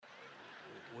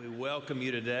We welcome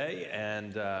you today,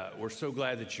 and we're so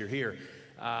glad that you're here.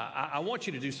 I want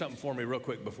you to do something for me real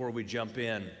quick before we jump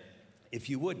in. If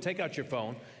you would, take out your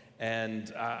phone,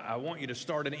 and I want you to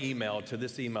start an email to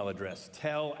this email address,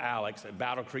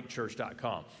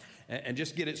 tellalex@battlecreekchurch.com, and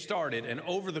just get it started. And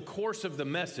over the course of the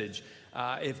message,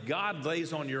 if God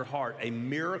lays on your heart a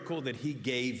miracle that He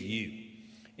gave you,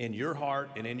 in your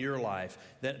heart and in your life,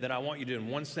 then I want you to, in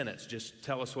one sentence, just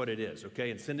tell us what it is,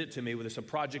 okay? And send it to me. It's a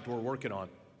project we're working on.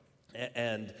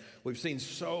 And we've seen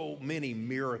so many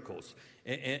miracles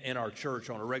in our church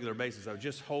on a regular basis. I was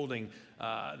just holding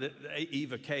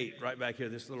Eva Kate right back here,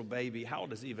 this little baby. How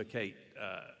old is Eva Kate,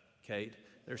 Kate?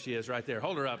 There she is right there.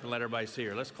 Hold her up and let everybody see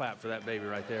her. Let's clap for that baby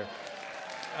right there.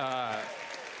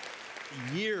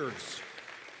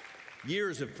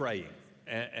 Years of praying.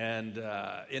 And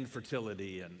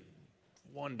infertility and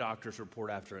one doctor's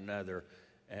report after another,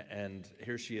 and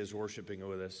here she is worshiping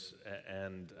with us,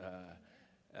 and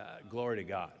glory to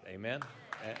God, amen.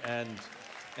 And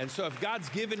so if God's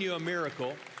given you a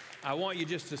miracle, I want you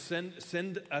just to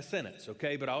send a sentence,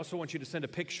 okay? But I also want you to send a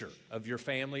picture of your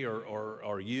family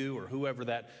or you or whoever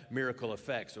that miracle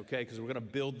affects, okay? Because we're going to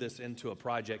build this into a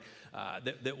project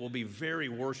that will be very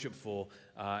worshipful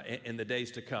in the days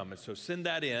to come. And so send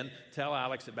that in. Tell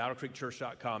Alex at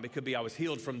battlecreekchurch.com. It could be, I was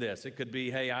healed from this. It could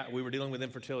be, hey, we were dealing with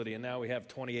infertility and now we have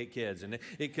 28 kids. And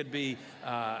it could be,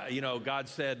 God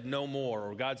said no more,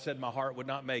 or God said my heart would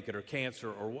not make it, or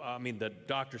cancer, or the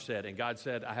doctor said, and God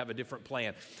said I have a different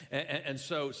plan. And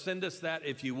so send us that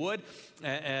if you would.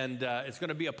 And it's going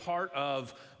to be a part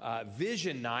of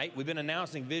Vision Night. We've been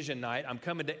announcing Vision Night. I'm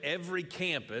coming to every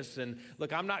campus. And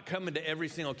look, I'm not coming to every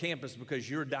single campus because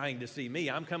you're dying to see me.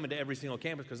 I'm coming to every single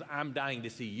campus because I'm dying to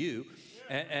see you.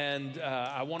 And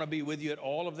I want to be with you at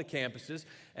all of the campuses.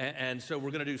 And so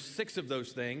we're going to do 6 of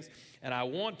those things. And I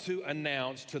want to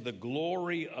announce to the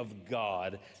glory of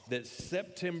God that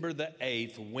September the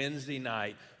 8th, Wednesday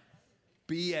night,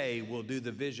 BA will do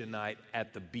the Vision Night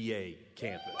at the BA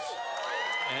campus.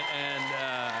 And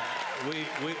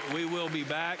we will be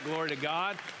back, glory to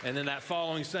God. And then that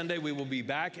following Sunday, we will be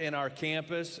back in our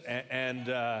campus, and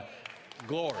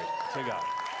glory to God.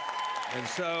 And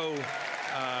so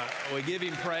we give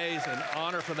Him praise and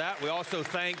honor for that. We also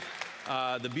thank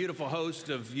the beautiful host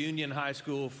of Union High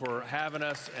School for having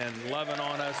us and loving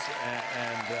on us.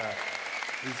 And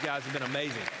these guys have been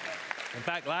amazing. In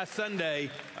fact, last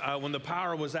Sunday, when the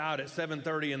power was out at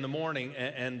 7:30 in the morning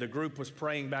and the group was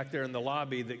praying back there in the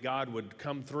lobby that God would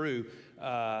come through,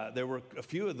 there were a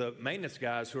few of the maintenance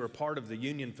guys who are part of the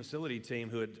Union facility team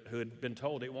who had been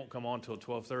told it won't come on until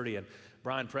 12:30. And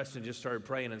Brian Preston just started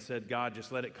praying and said, God,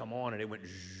 just let it come on. And it went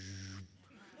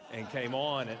and came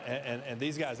on. And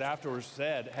these guys afterwards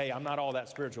said, hey, I'm not all that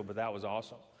spiritual, but that was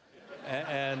awesome.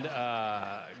 And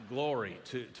glory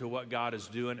to what God is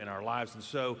doing in our lives. And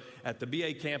so at the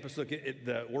BA campus, look,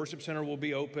 the worship center will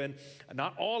be open.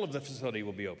 Not all of the facility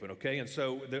will be open, okay? And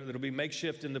so there'll be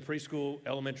makeshift in the preschool,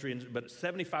 elementary, but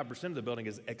 75% of the building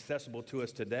is accessible to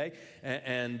us today.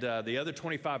 And the other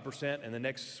 25% in the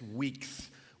next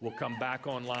weeks will come back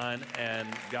online, and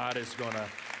God is going to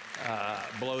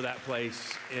blow that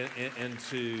place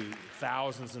into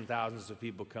thousands and thousands of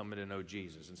people coming to know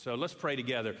Jesus. And so let's pray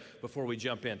together before we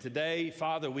jump in. Today,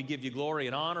 Father, we give you glory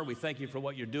and honor. We thank you for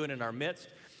what you're doing in our midst.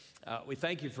 We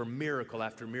thank you for miracle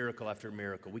after miracle after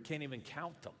miracle. We can't even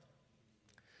count them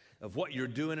of what you're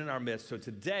doing in our midst. So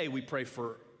today we pray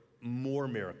for more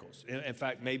miracles. In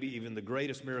fact, maybe even the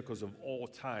greatest miracles of all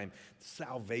time,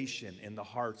 salvation in the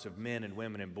hearts of men and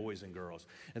women and boys and girls.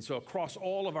 And so across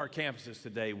all of our campuses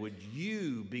today, would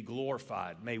you be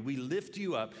glorified? May we lift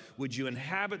you up. Would you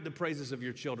inhabit the praises of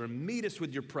your children? Meet us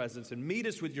with your presence and meet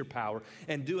us with your power,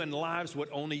 and do in lives what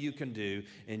only you can do.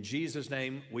 In Jesus'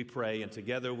 name we pray, and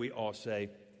together we all say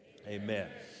amen.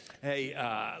 Hey,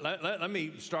 let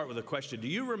me start with a question. Do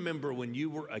you remember when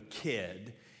you were a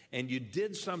kid and you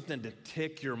did something to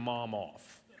tick your mom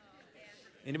off?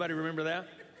 Anybody remember that?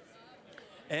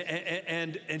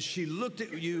 And she looked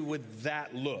at you with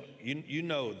that look. You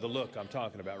know the look I'm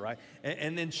talking about, right?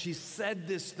 And then she said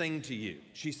this thing to you.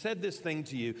 She said this thing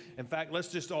to you. In fact, let's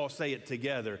just all say it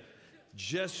together.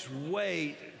 Just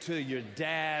wait till your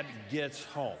dad gets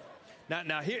home.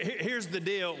 Now here's the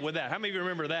deal with that. How many of you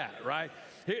remember that, right?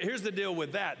 Here's the deal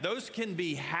with that. Those can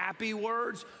be happy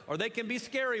words, or they can be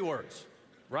scary words.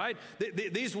 Right?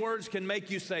 These words can make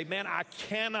you say, man, I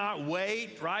cannot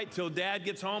wait, right, till dad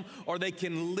gets home, or they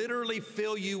can literally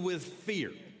fill you with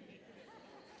fear.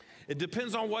 It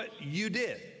depends on what you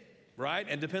did, right?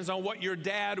 And depends on what your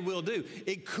dad will do.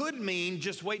 It could mean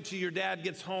just wait till your dad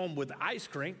gets home with ice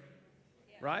cream,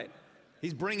 right?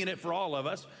 He's bringing it for all of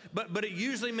us. But it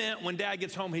usually meant when Dad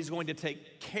gets home, he's going to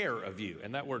take care of you.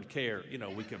 And that word care,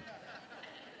 we can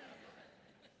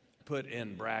put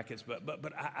in brackets.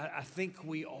 But I think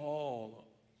we all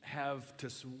have, to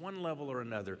one level or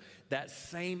another, that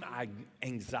same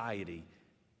anxiety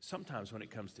sometimes when it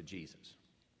comes to Jesus.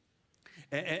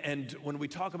 And when we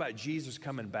talk about Jesus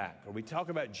coming back, or we talk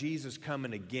about Jesus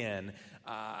coming again,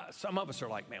 some of us are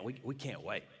like, man, we can't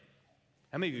wait.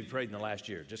 How many of you prayed in the last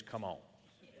year? Just come on.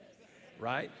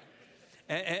 Right?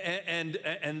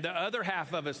 And the other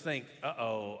half of us think,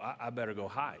 uh-oh, I better go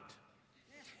hide.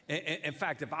 In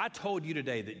fact, if I told you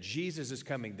today that Jesus is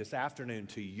coming this afternoon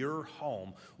to your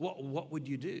home, what would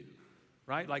you do?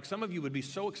 Right? Like some of you would be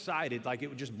so excited, like it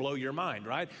would just blow your mind,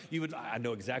 right? I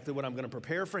know exactly what I'm going to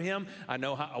prepare for him. I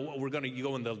know how we're going to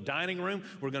go in the dining room.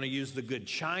 We're going to use the good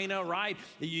china, right?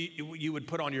 You would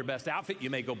put on your best outfit. You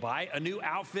may go buy a new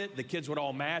outfit. The kids would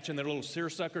all match in their little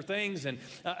seersucker things. And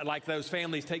like those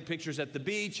families take pictures at the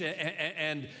beach.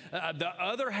 And the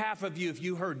other half of you, if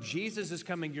you heard Jesus is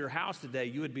coming to your house today,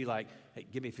 you would be like, hey,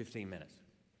 give me 15 minutes.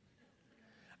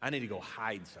 I need to go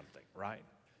hide something, right?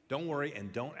 Don't worry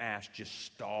and don't ask, just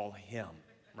stall him,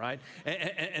 right?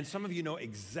 And some of you know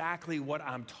exactly what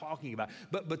I'm talking about.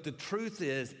 But the truth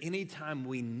is, anytime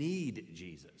we need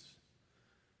Jesus,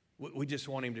 we just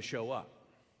want him to show up.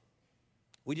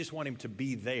 We just want him to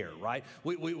be there, right?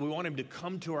 We want him to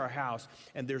come to our house.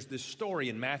 And there's this story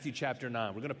in Matthew chapter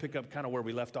 9. We're going to pick up kind of where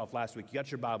we left off last week. You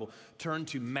got your Bible, turn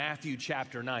to Matthew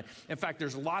chapter 9. In fact,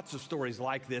 there's lots of stories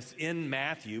like this in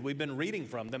Matthew. We've been reading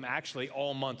from them actually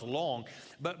all month long.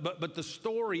 But the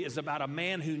story is about a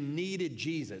man who needed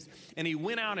Jesus. And he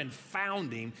went out and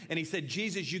found him. And he said,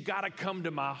 Jesus, you got to come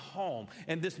to my home.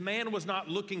 And this man was not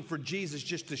looking for Jesus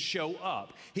just to show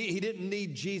up. He didn't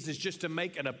need Jesus just to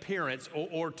make an appearance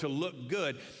or to look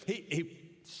good. He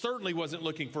certainly wasn't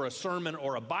looking for a sermon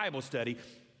or a Bible study.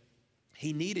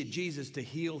 He needed Jesus to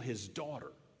heal his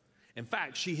daughter. In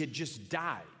fact, she had just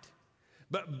died.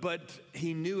 But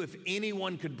he knew if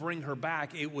anyone could bring her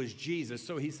back, it was Jesus.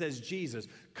 So he says, Jesus,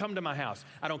 come to my house.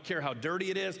 I don't care how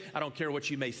dirty it is. I don't care what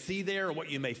you may see there or what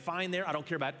you may find there. I don't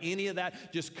care about any of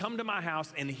that. Just come to my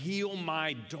house and heal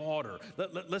my daughter.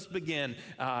 Let's begin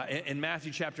in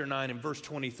Matthew chapter 9 and verse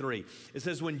 23. It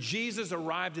says, when Jesus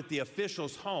arrived at the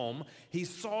official's home, he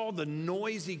saw the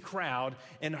noisy crowd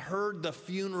and heard the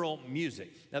funeral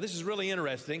music. Now, this is really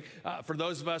interesting for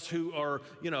those of us who are,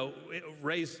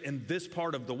 raised in this part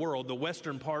of the world, the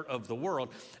western part of the world,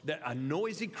 that a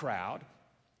noisy crowd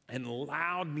and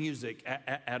loud music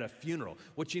at a funeral.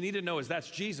 What you need to know is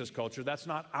that's Jesus' culture. That's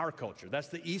not our culture. That's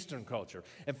the Eastern culture.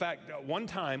 In fact, one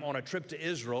time on a trip to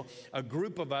Israel, a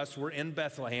group of us were in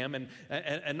Bethlehem, and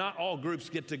not all groups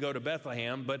get to go to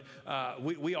Bethlehem, but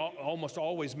we almost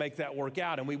always make that work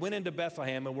out. And we went into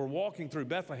Bethlehem, and we're walking through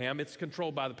Bethlehem. It's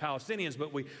controlled by the Palestinians,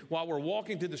 but while we're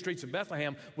walking through the streets of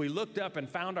Bethlehem, we looked up and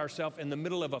found ourselves in the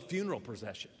middle of a funeral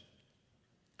procession.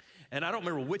 And I don't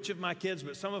remember which of my kids,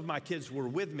 but some of my kids were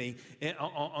with me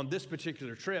on this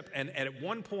particular trip. And at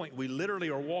one point, we literally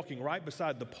are walking right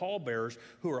beside the pallbearers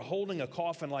who are holding a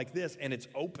coffin like this, and it's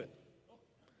open.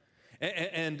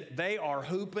 And they are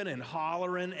hooping and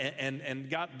hollering and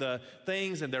got the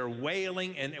things, and they're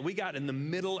wailing. And we got in the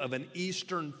middle of an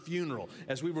Eastern funeral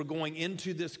as we were going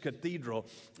into this cathedral.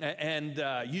 And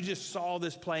you just saw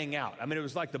this playing out. I mean, it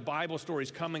was like the Bible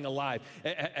stories coming alive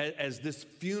as this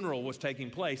funeral was taking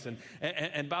place. And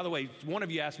by the way, one of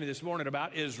you asked me this morning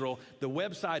about Israel. The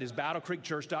website is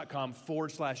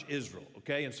battlecreekchurch.com/Israel.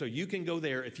 Okay, and so you can go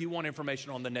there if you want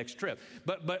information on the next trip.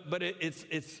 But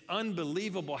it's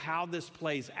unbelievable how this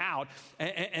plays out,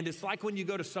 and it's like when you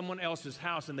go to someone else's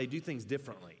house and they do things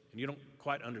differently, and you don't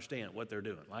quite understand what they're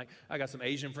doing. Like, I got some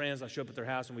Asian friends, I show up at their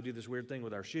house and we do this weird thing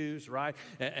with our shoes, right?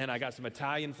 And I got some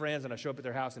Italian friends and I show up at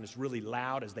their house and it's really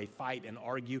loud as they fight and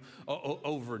argue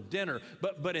over dinner.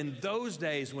 But in those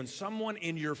days, when someone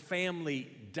in your family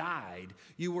died,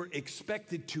 you were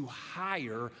expected to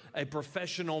hire a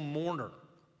professional mourner.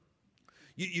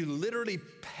 You literally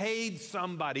paid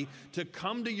somebody to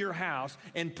come to your house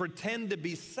and pretend to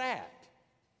be sad.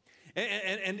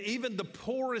 And even the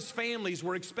poorest families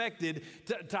were expected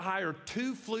to hire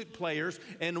 2 flute players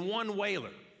and 1 wailer.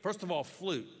 First of all,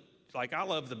 flute. Like, I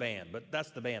love the band, but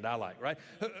that's the band I like, right?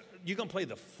 You gonna play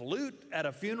the flute at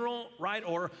a funeral, right?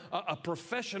 Or a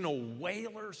professional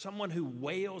wailer, someone who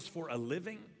wails for a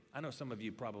living? I know some of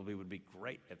you probably would be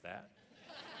great at that.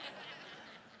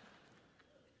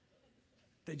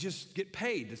 They just get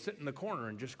paid to sit in the corner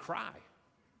and just cry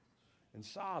and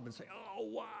sob and say, oh,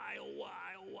 why,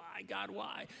 my God,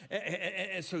 why?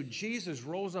 And so Jesus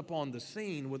rolls up on the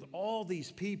scene with all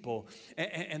these people,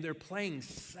 and they're playing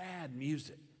sad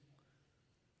music,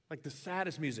 like the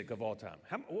saddest music of all time.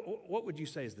 What would you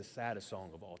say is the saddest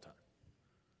song of all time?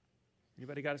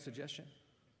 Anybody got a suggestion?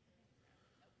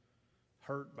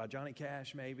 Hurt by Johnny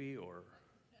Cash, maybe, or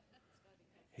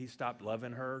He Stopped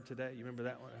Loving Her Today. You remember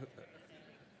that one?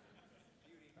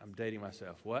 I'm dating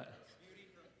myself. What?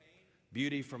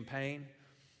 Beauty from Pain.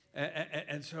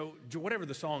 And so whatever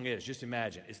the song is, just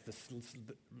imagine. It's the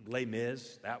Les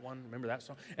Mis, that one. Remember that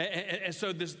song? And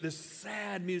so this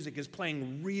sad music is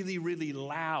playing really, really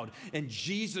loud. And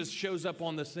Jesus shows up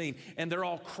on the scene. And they're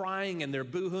all crying and they're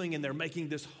boohooing and they're making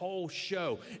this whole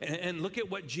show. And look at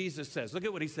what Jesus says. Look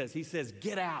at what He says. He says,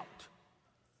 get out.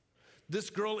 This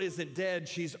girl isn't dead.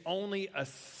 She's only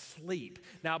asleep.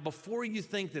 Now, before you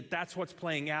think that that's what's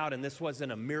playing out and this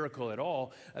wasn't a miracle at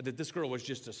all, that this girl was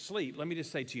just asleep, let me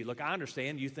just say to you, look, I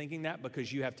understand you thinking that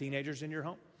because you have teenagers in your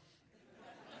home.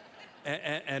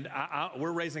 And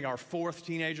we're raising our 4th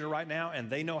teenager right now, and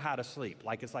they know how to sleep.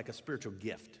 Like it's like a spiritual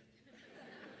gift.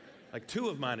 Like 2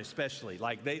 of mine especially,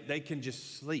 like they can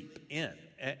just sleep in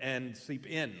and sleep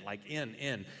in, like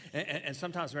in. And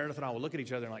sometimes Meredith and I will look at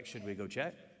each other and like, should we go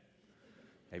check?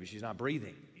 Maybe she's not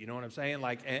breathing. You know what I'm saying?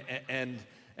 Like, and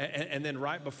then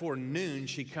right before noon,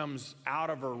 she comes out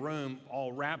of her room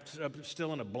all wrapped up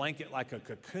still in a blanket like a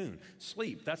cocoon.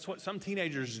 Sleep. That's what some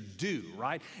teenagers do,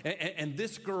 right? And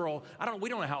this girl, we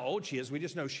don't know how old she is. We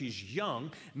just know she's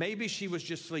young. Maybe she was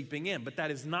just sleeping in, but that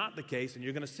is not the case. And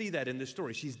you're going to see that in this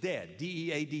story. She's dead.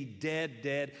 D-E-A-D,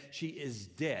 dead. She is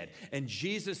dead. And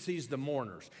Jesus sees the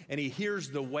mourners, and He hears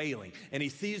the wailing, and He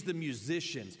sees the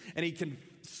musicians, and He can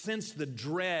sense the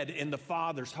dread in the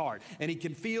father's heart, and He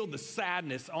can feel the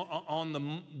sadness on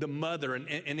the mother and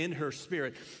in her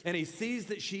spirit, and He sees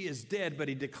that she is dead, but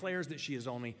He declares that she is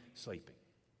only sleeping.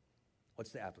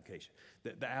 What's the application?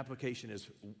 The application is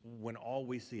when all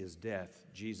we see is death,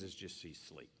 Jesus just sees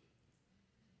sleep.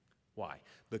 Why?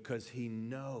 Because He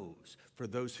knows for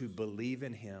those who believe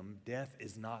in Him, death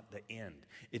is not the end.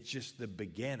 It's just the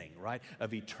beginning, right,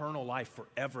 of eternal life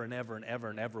forever and ever and ever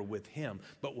and ever with Him.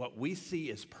 But what we see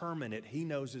is permanent, He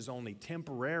knows is only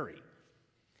temporary.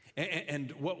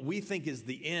 And what we think is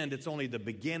the end, it's only the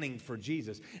beginning for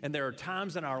Jesus. And there are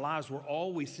times in our lives where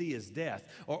all we see is death,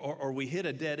 or we hit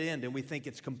a dead end and we think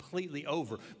it's completely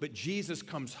over. But Jesus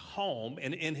comes home,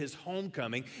 and in His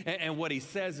homecoming, and what He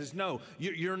says is, no,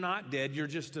 you're not dead, you're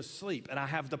just asleep. And I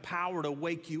have the power to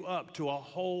wake you up to a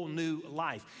whole new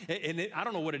life. And I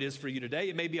don't know what it is for you today.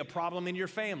 It may be a problem in your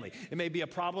family. It may be a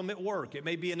problem at work. It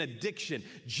may be an addiction.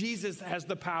 Jesus has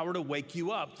the power to wake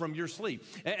you up from your sleep.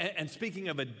 And speaking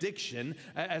of addiction,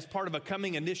 as part of a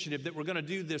coming initiative that we're going to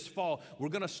do this fall, we're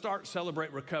going to start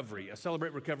Celebrate Recovery, a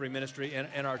Celebrate Recovery ministry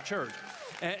in our church,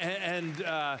 and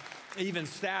even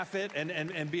staff it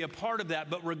and be a part of that.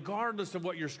 But regardless of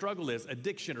what your struggle is,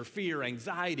 addiction or fear,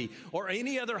 anxiety, or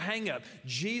any other hang-up,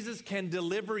 Jesus can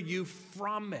deliver you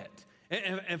from it.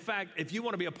 In fact, if you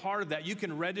want to be a part of that, you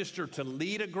can register to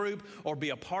lead a group or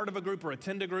be a part of a group or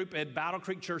attend a group at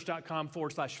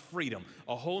battlecreekchurch.com/freedom,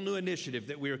 a whole new initiative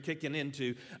that we are kicking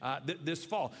into this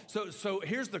fall. So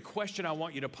here's the question I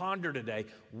want you to ponder today.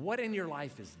 What in your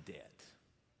life is dead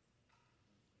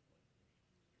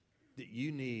that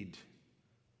you need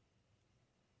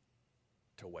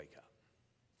to wake up?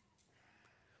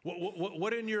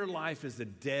 What in your life is a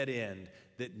dead end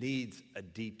that needs a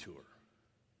detour?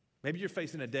 Maybe you're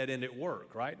facing a dead end at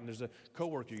work, right? And there's a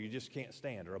coworker you just can't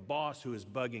stand, or a boss who is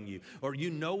bugging you, or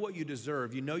you know what you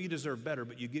deserve. You know you deserve better,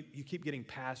 but you keep getting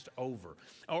passed over.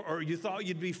 Or you thought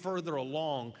you'd be further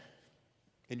along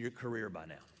in your career by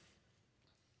now.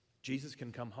 Jesus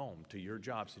can come home to your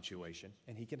job situation,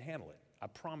 and He can handle it. I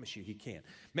promise you He can.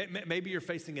 Maybe you're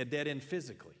facing a dead end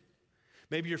physically.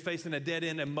 Maybe you're facing a dead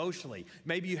end emotionally.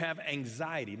 Maybe you have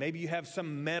anxiety. Maybe you have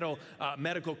some medical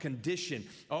condition.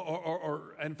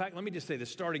 Or in fact, let me just say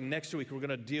this. Starting next week, we're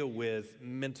going to deal with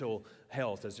mental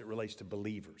health as it relates to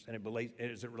believers and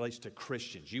as it relates to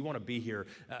Christians. You want to be here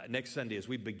next Sunday as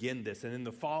we begin this. And then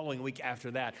the following week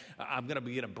after that, I'm going to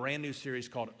begin a brand new series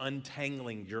called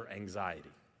Untangling Your Anxiety.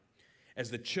 As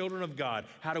the children of God,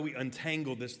 how do we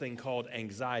untangle this thing called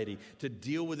anxiety to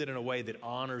deal with it in a way that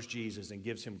honors Jesus and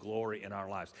gives Him glory in our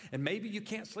lives? And maybe you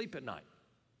can't sleep at night.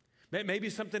 Maybe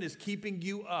something is keeping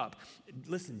you up.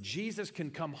 Listen, Jesus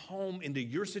can come home into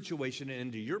your situation and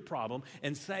into your problem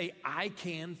and say, I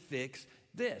can fix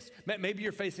this. Maybe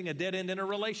you're facing a dead end in a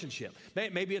relationship.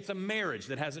 Maybe it's a marriage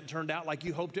that hasn't turned out like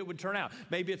you hoped it would turn out.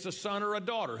 Maybe it's a son or a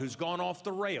daughter who's gone off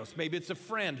the rails. Maybe it's a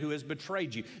friend who has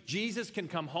betrayed you. Jesus can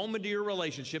come home into your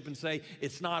relationship and say,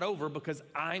 it's not over because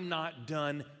I'm not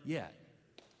done yet.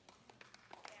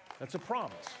 That's a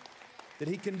promise that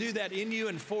he can do that in you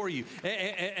and for you.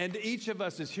 And each of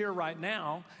us is here right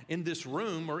now in this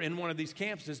room or in one of these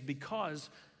campuses because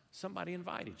somebody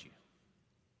invited you.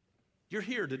 You're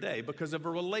here today because of a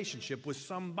relationship with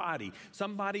somebody.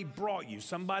 Somebody brought you.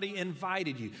 Somebody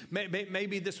invited you.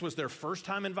 Maybe this was their first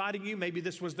time inviting you. Maybe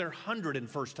this was their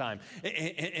 101st time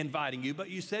inviting you. But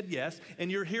you said yes, and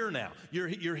you're here now.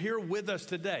 You're here with us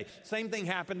today. Same thing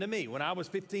happened to me when I was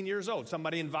 15 years old.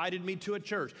 Somebody invited me to a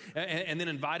church and then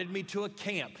invited me to a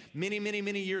camp many, many,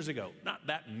 many years ago. Not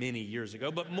that many years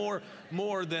ago, but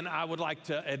more than I would like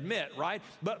to admit, right?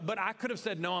 But I could have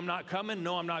said, no, I'm not coming.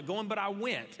 No, I'm not going. But I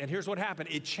went. And here's what happened.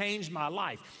 It changed my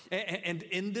life. And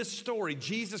in this story,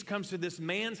 Jesus comes to this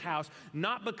man's house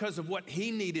not because of what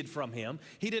he needed from him.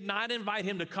 He did not invite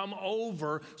him to come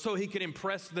over so he could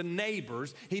impress the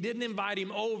neighbors. He didn't invite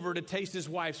him over to taste his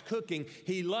wife's cooking.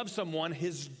 He loved someone,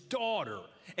 his daughter.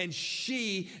 And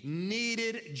she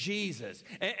needed Jesus.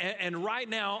 And right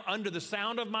now, under the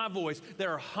sound of my voice,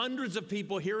 there are hundreds of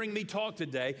people hearing me talk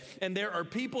today, and there are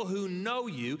people who know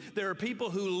you, there are people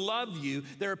who love you,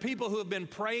 there are people who have been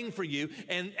praying for you,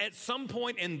 and at some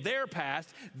point in their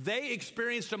past, they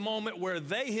experienced a moment where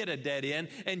they hit a dead end,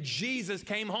 and Jesus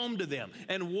came home to them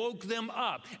and woke them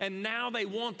up, and now they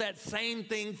want that same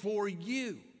thing for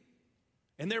you.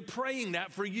 And they're praying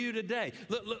that for you today.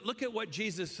 Look at what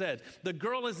Jesus said. The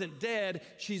girl isn't dead,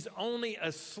 she's only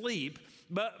asleep.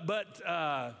 But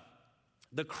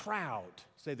the crowd,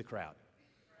 say the crowd.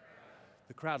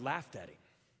 The crowd laughed at him.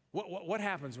 What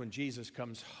happens when Jesus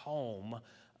comes home?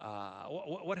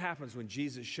 What happens when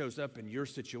Jesus shows up in your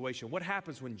situation? What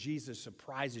happens when Jesus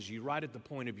surprises you right at the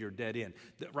point of your dead end?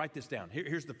 Write this down.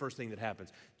 Here's the first thing that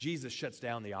happens. Jesus shuts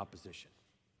down the opposition.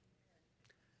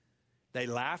 They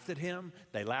laughed at him.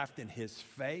 They laughed in his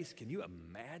face. Can you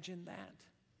imagine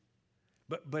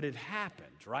that? But it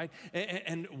happened, right?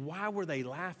 And why were they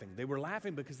laughing? They were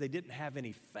laughing because they didn't have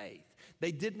any faith.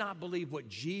 They did not believe what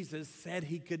Jesus said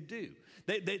he could do.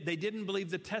 They didn't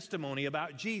believe the testimony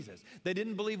about Jesus. They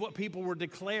didn't believe what people were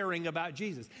declaring about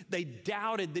Jesus. They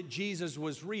doubted that Jesus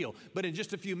was real. But in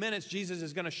just a few minutes, Jesus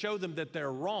is going to show them that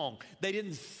they're wrong. They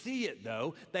didn't see it,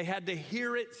 though. They had to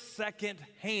hear it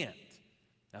secondhand.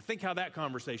 Now, think how that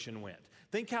conversation went.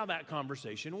 Think how that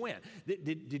conversation went.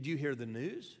 Did you hear the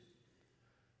news?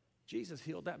 Jesus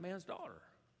healed that man's daughter.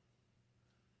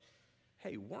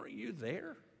 Hey, weren't you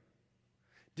there?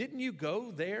 Didn't you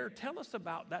go there? Tell us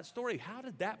about that story. How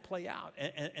did that play out?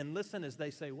 And listen as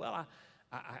they say, well,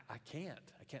 I can't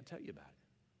tell you about it.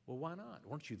 Well, why not?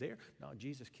 Weren't you there? No,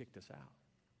 Jesus kicked us out.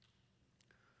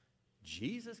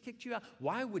 Jesus kicked you out?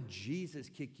 Why would Jesus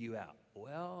kick you out?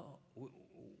 Well,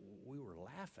 we were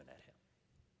laughing at him.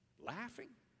 Laughing?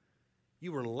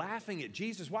 You were laughing at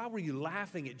Jesus. Why were you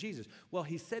laughing at Jesus? Well,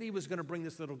 he said he was going to bring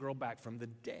this little girl back from the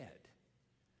dead.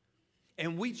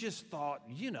 And we just thought,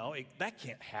 that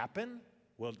can't happen.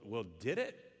 Well, did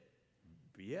it?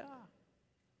 Yeah,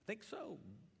 I think so.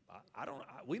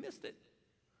 We missed it.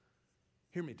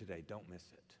 Hear me today, don't miss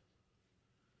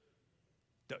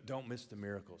it. Don't miss the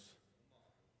miracles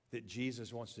that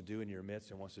Jesus wants to do in your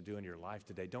midst and wants to do in your life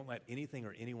today. Don't let anything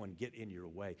or anyone get in your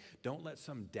way. Don't let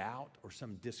some doubt or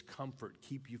some discomfort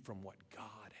keep you from what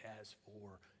God has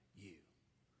for you.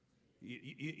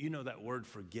 You know that word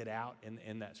for get out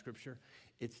in that scripture?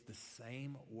 It's the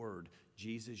same word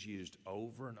Jesus used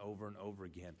over and over and over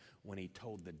again when he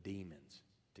told the demons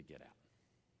to get out.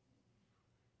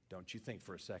 Don't you think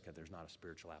for a second there's not a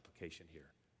spiritual application here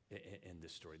in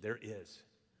this story. There is.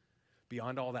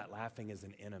 Beyond all that laughing is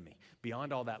an enemy.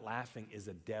 Beyond all that laughing is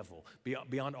a devil.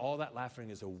 Beyond all that laughing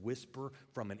is a whisper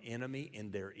from an enemy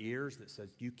in their ears that says,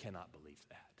 you cannot believe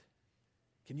that.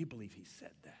 Can you believe he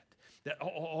said that? That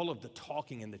all of the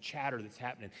talking and the chatter that's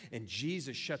happening, and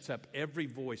Jesus shuts up every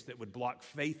voice that would block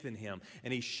faith in him,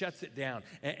 and he shuts it down,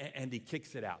 and he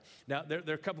kicks it out. Now, there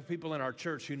are a couple people in our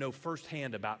church who know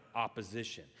firsthand about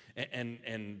opposition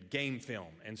and game film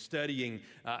and studying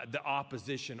the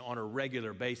opposition on a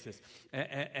regular basis,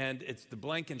 and it's the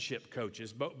Blankenship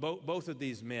coaches. Both of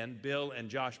these men, Bill and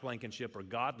Josh Blankenship, are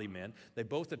godly men. They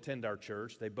both attend our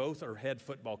church. They both are head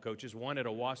football coaches, one at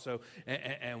Owasso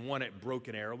and one at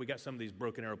Broken Arrow. We got some of these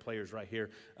Broken Arrow players right here.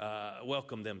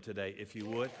 Welcome them today, if you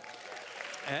would.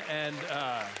 And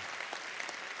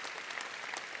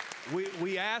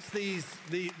we asked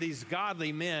these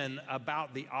godly men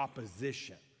about the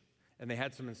opposition. and they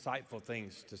had some insightful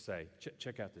things to say.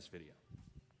 Check out this video.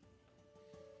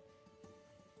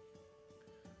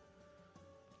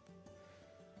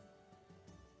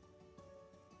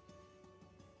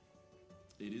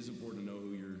 It is important to know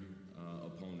who your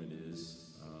opponent is.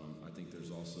 I think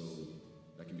there's also,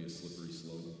 that can be a slippery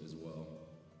slope as well,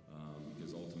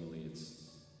 because ultimately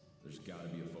there's got to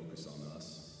be a focus on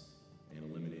us and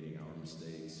eliminating our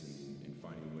mistakes and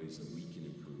finding ways that we can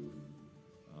improve.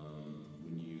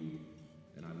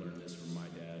 And I learned this from my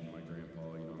dad and my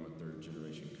grandpa. I'm a third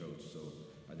generation coach, so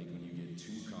I think when you get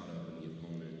too caught up in the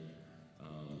opponent,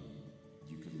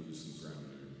 you can lose some ground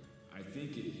there. I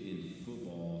think in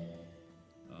football,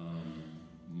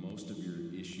 most of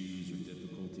your issues or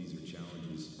difficulties or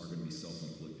challenges are going to be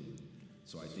self-inflicted.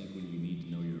 So I think when you need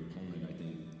to know your opponent, I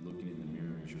think looking in the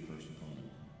mirror is your first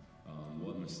opponent.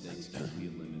 What mistakes can we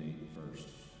eliminate first?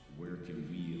 Where can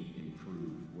we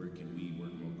improve? Where can we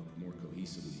work more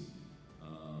cohesively?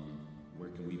 Where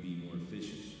can we be more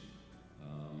efficient?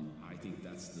 I think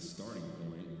that's the starting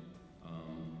point,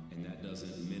 and that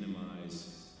doesn't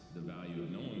minimize the value of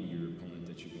knowing your opponent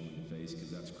that you're going to face, because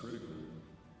that's critical.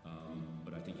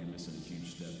 But I think you're missing a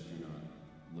huge step if you're not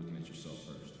looking at yourself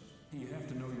first. You have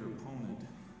to know your opponent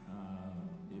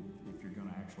if you're going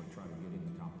to actually try to get in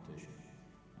the competition.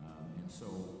 And so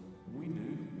we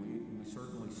do. We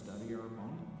certainly study our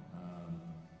opponent.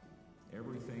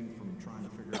 Everything from trying to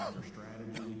figure out their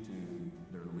strategy to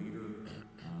their leader,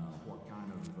 what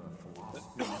kind of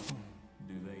philosophy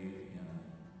do they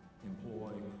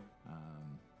employ,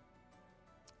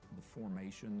 the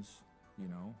formations.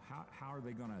 How are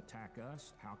they going to attack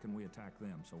us? How can we attack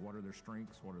them? So what are their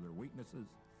strengths? What are their weaknesses?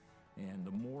 And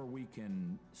the more we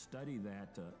can study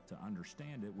that to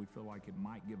understand it, we feel like it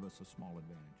might give us a small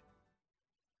advantage.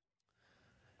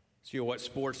 So what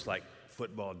sports like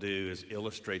football do is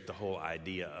illustrate the whole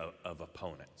idea of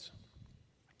opponents.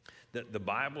 The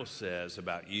Bible says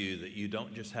about you that you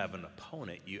don't just have an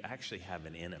opponent, you actually have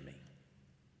an enemy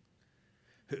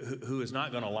who is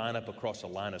not going to line up across a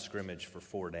line of scrimmage for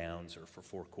 4 downs or for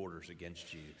 4 quarters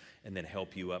against you and then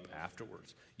help you up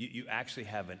afterwards. You actually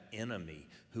have an enemy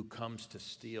who comes to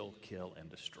steal, kill, and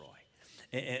destroy.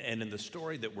 And in the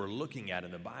story that we're looking at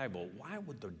in the Bible, why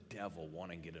would the devil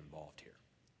want to get involved here?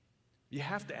 You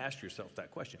have to ask yourself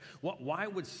that question. Why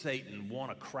would Satan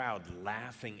want a crowd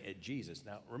laughing at Jesus?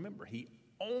 Now, remember, he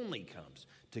only comes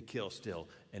to kill, steal,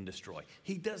 and destroy.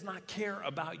 He does not care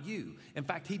about you. In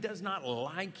fact, he does not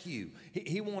like you.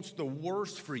 He wants the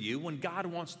worst for you when God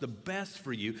wants the best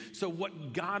for you. So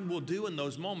what God will do in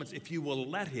those moments, if you will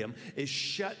let him, is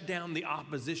shut down the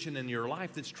opposition in your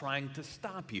life that's trying to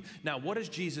stop you. Now, what does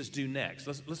Jesus do next?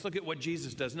 Let's look at what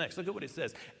Jesus does next. Look at what it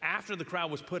says. After the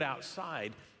crowd was put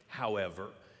outside, however,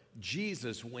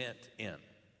 Jesus went in.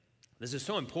 This is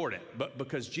so important, but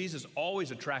because Jesus always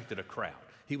attracted a crowd.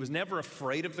 He was never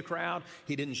afraid of the crowd.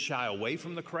 He didn't shy away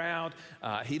from the crowd.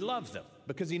 He loved them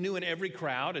because he knew in every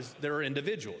crowd there are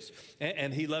individuals.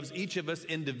 And he loves each of us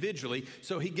individually,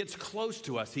 so he gets close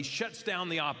to us. He shuts down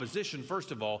the opposition,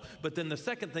 first of all, but then the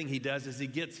second thing he does is he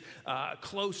gets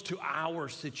close to our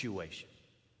situation.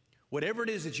 Whatever it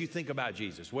is that you think about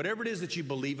Jesus, whatever it is that you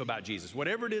believe about Jesus,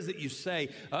 whatever it is that you say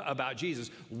about Jesus,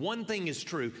 one thing is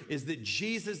true, is that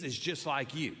Jesus is just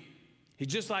like you. He's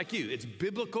just like you. It's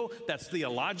biblical. That's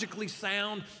theologically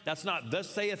sound. That's not thus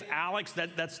saith Alex.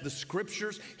 That's the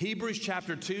scriptures. Hebrews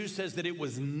chapter 2 says that it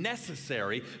was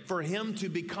necessary for him to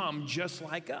become just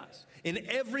like us. In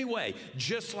every way,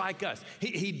 just like us.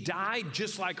 He died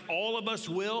just like all of us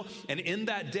will, and in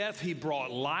that death, he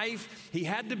brought life. He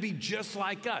had to be just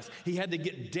like us. He had to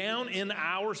get down in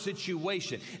our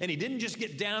situation. And he didn't just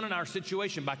get down in our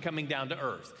situation by coming down to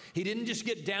earth. He didn't just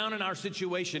get down in our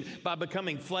situation by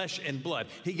becoming flesh and blood.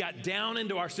 He got down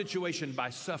into our situation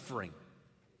by suffering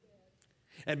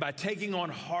and by taking on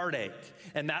heartache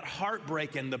and that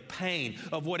heartbreak and the pain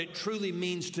of what it truly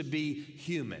means to be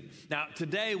human. Now,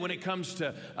 today, when it comes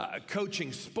to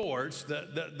coaching sports,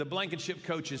 the Blankenship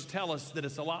coaches tell us that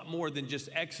it's a lot more than just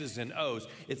X's and O's.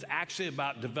 It's actually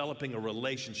about developing a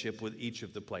relationship with each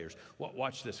of the players.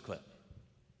 Watch this clip.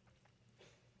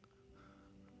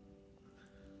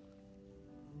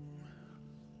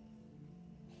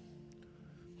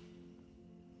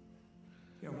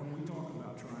 Yeah, when we talk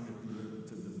about trying to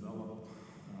develop,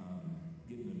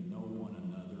 getting to know one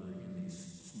another in these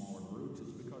smaller groups, it's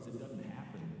because it doesn't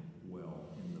happen well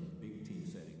in the big team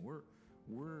setting.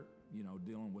 We're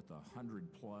dealing with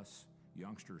 100+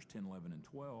 youngsters, 10, 11, and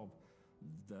 12.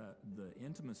 The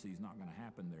intimacy is not going to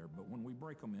happen there. But when we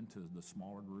break them into the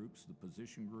smaller groups, the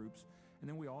position groups, and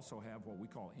then we also have what we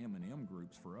call M&M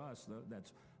groups for us.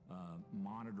 That's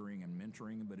monitoring and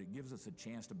mentoring, but it gives us a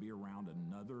chance to be around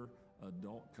another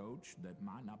adult coach that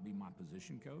might not be my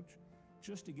position coach,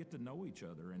 just to get to know each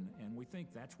other. And we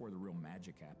think that's where the real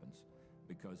magic happens.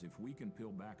 Because if we can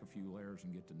peel back a few layers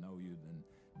and get to know you, then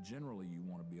generally you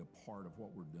want to be a part of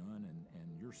what we're doing,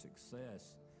 and your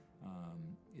success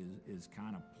is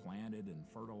kind of planted and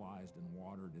fertilized and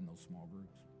watered in those small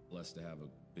groups. Blessed to have a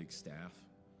big staff.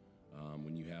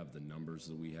 When you have the numbers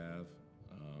that we have,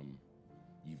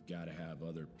 you've got to have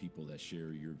other people that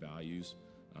share your values.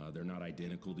 They're not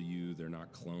identical to you. They're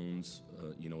not clones,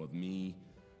 of me,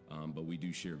 but we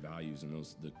do share values, and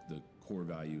those the core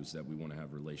values that we want to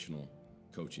have relational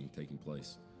coaching taking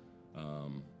place.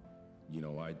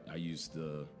 I use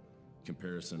the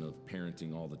comparison of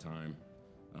parenting all the time,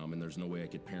 and there's no way I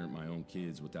could parent my own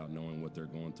kids without knowing what they're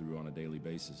going through on a daily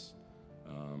basis.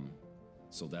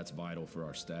 So that's vital for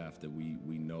our staff, that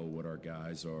we know what our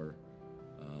guys are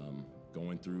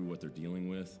going through, what they're dealing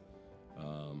with.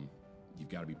 You've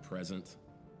got to be present.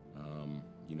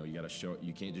 You got to show.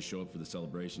 You can't just show up for the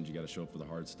celebrations. You got to show up for the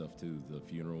hard stuff too, the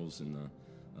funerals and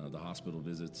the hospital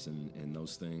visits and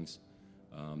those things.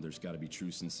 There's got to be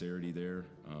true sincerity there,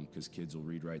 because kids will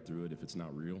read right through it if it's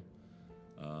not real.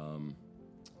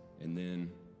 And then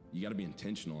you got to be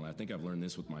intentional. And I think I've learned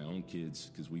this with my own kids,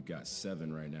 because we've got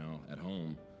 7 right now at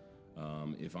home.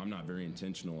 If I'm not very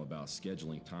intentional about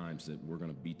scheduling times that we're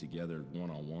going to be together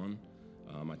one-on-one,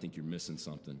 I think you're missing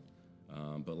something.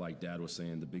 But like Dad was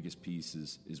saying, the biggest piece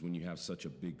is when you have such a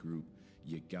big group,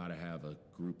 you got to have a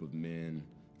group of men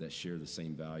that share the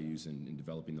same values and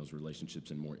developing those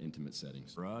relationships in more intimate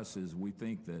settings. For us, is we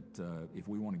think that if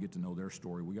we want to get to know their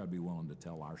story, we got to be willing to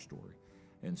tell our story.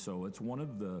 And so it's one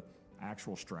of the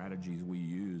actual strategies we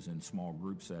use in small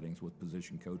group settings with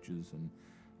position coaches, and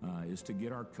is to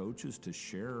get our coaches to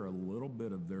share a little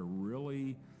bit of their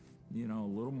really, a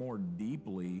little more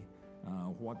deeply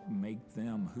what make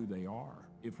them who they are.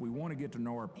 If we want to get to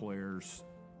know our players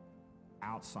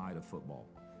outside of football,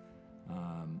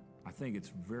 I think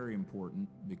it's very important,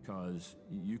 because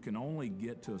you can only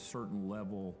get to a certain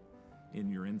level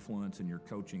in your influence and your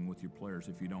coaching with your players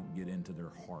if you don't get into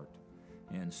their heart.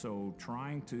 And so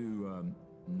trying to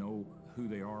know who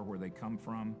they are, where they come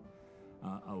from,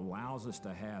 allows us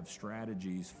to have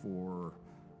strategies for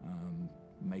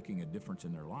making a difference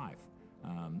in their life.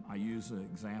 I use an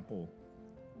example,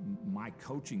 my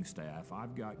coaching staff.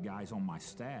 I've got guys on my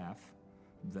staff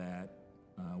that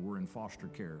were in foster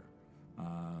care,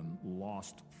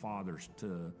 lost fathers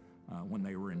to when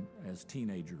they were as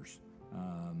teenagers,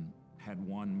 had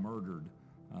one murdered,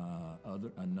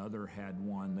 another had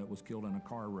one that was killed in a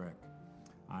car wreck.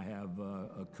 I have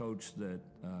a coach that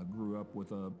grew up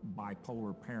with a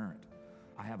bipolar parent.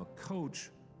 I have a coach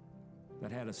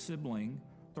that had a sibling,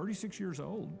 36 years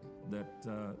old, that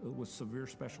with severe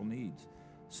special needs.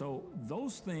 So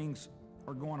those things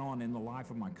are going on in the life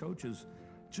of my coaches.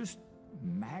 Just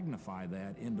magnify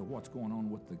that into what's going on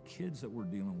with the kids that we're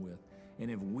dealing with.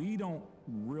 And if we don't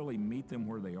really meet them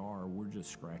where they are, we're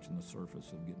just scratching the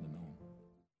surface of getting to know them.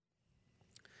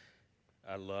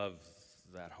 I love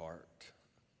that heart.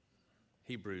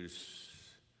 Hebrews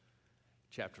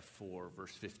chapter 4,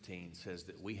 verse 15 says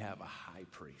that we have a high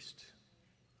priest,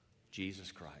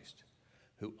 Jesus Christ,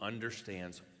 who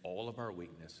understands all of our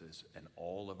weaknesses and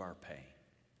all of our pain.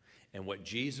 And what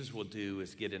Jesus will do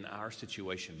is get in our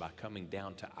situation by coming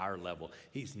down to our level.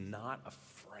 He's not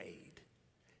afraid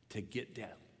to get down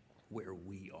where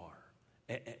we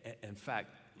are. In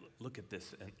fact, look at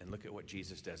this and look at what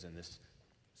Jesus does in this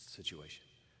situation.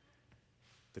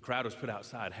 The crowd was put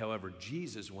outside. However,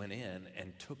 Jesus went in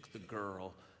and took the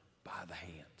girl by the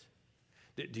hand.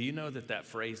 Do you know that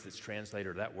phrase that's translated,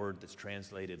 or that word that's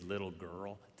translated little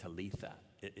girl, Talitha,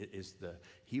 is the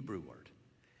Hebrew word?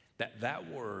 That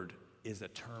word is a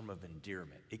term of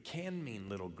endearment. It can mean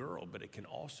little girl, but it can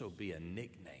also be a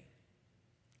nickname,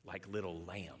 like little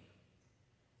lamb.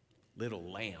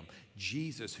 Little lamb.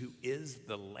 Jesus, who is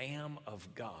the Lamb of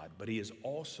God, but he is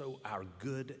also our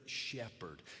good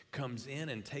shepherd, comes in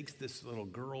and takes this little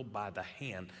girl by the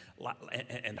hand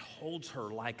and holds her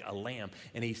like a lamb.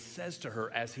 And he says to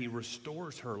her as he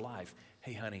restores her life,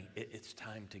 "Hey, honey, it's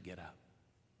time to get up."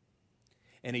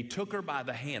 And he took her by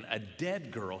the hand, a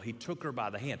dead girl, he took her by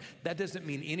the hand. That doesn't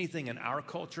mean anything in our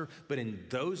culture, but in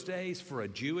those days, for a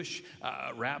Jewish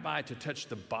rabbi to touch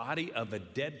the body of a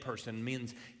dead person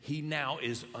means he now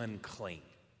is unclean.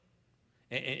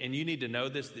 And you need to know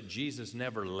this, that Jesus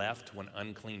never left when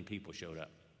unclean people showed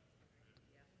up.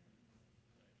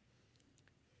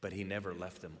 But he never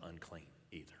left them unclean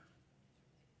either.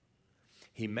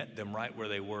 He met them right where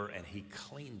they were, and he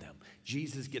cleaned them.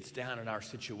 Jesus gets down in our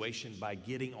situation by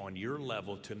getting on your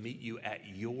level to meet you at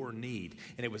your need.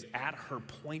 And it was at her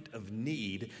point of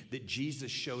need that Jesus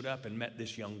showed up and met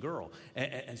this young girl.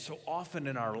 And so often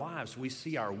in our lives, we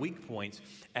see our weak points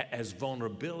as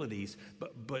vulnerabilities,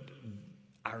 but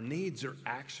our needs are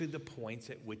actually the points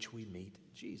at which we meet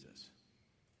Jesus.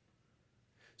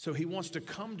 So he wants to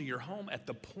come to your home at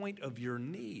the point of your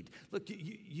need. Look,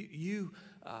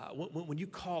 when you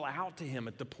call out to him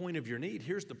at the point of your need,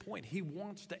 here's the point. He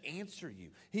wants to answer you.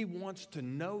 He wants to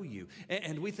know you.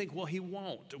 And we think, well, he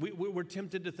won't. We're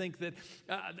tempted to think that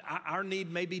our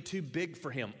need may be too big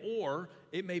for him, or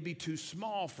it may be too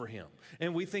small for him.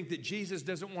 And we think that Jesus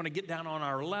doesn't want to get down on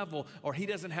our level, or he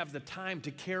doesn't have the time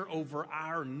to care over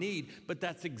our need. But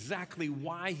that's exactly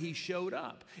why he showed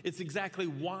up. It's exactly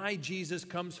why Jesus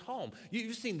comes home.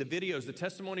 You've seen the videos, the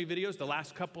testimony videos, the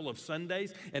last couple of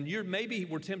Sundays, and maybe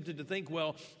we're tempted to think,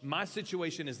 well, my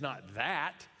situation is not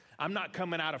that. I'm not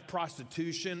coming out of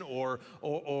prostitution or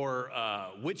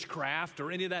witchcraft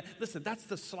or any of that. Listen, that's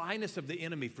the slyness of the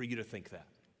enemy for you to think that.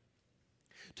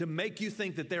 To make you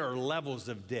think that there are levels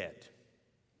of debt.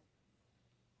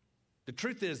 The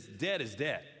truth is, debt is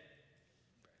debt.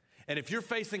 And if you're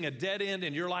facing a dead end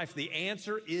in your life, the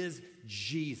answer is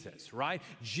Jesus, right?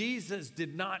 Jesus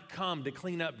did not come to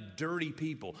clean up dirty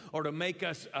people or to make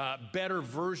us better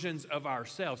versions of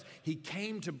ourselves. He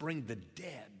came to bring the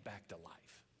dead back to life.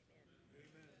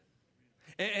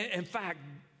 In fact,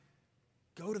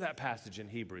 go to that passage in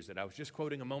Hebrews that I was just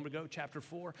quoting a moment ago, chapter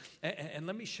 4, and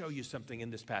let me show you something in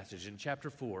this passage in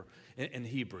chapter 4 in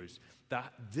Hebrews.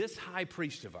 This high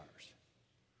priest of ours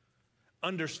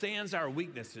understands our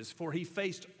weaknesses, for he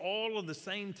faced all of the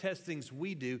same testings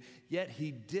we do, yet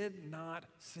he did not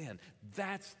sin.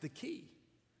 That's the key.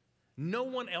 No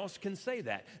one else can say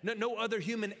that. No other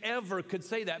human ever could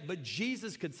say that, but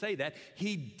Jesus could say that.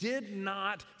 He did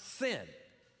not sin,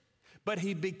 but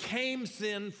he became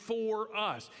sin for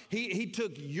us. He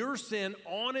took your sin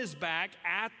on his back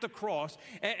at the cross,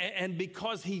 and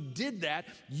because he did that,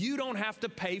 you don't have to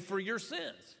pay for your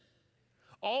sins.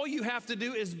 All you have to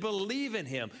do is believe in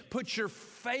him. Put your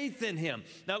faith in him.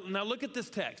 Now look at this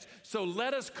text. So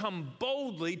let us come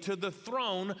boldly to the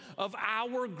throne of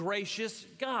our gracious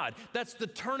God. That's the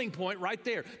turning point right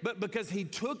there. But because he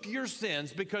took your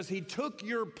sins, because he took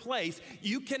your place,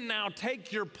 you can now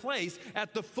take your place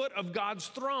at the foot of God's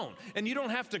throne. And you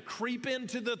don't have to creep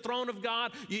into the throne of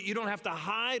God. You don't have to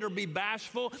hide or be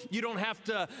bashful. You don't have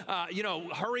to,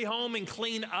 hurry home and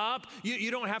clean up.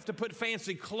 You don't have to put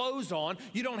fancy clothes on.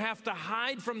 You don't have to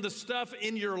hide from the stuff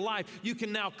in your life. You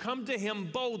can now come to him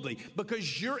boldly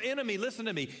because your enemy, listen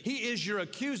to me, he is your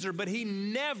accuser, but he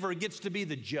never gets to be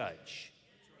the judge.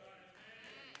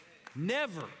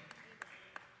 Never.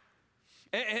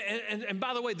 And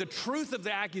by the way, the truth of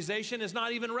the accusation is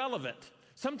not even relevant.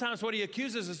 Sometimes what he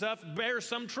accuses us of bears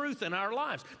some truth in our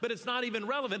lives, but it's not even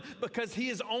relevant because he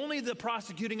is only the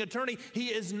prosecuting attorney. He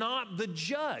is not the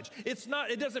judge.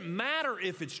 It doesn't matter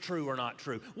if it's true or not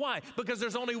true. Why? Because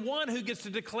there's only one who gets to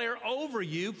declare over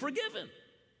you forgiven.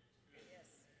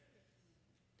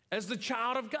 As the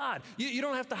child of God. You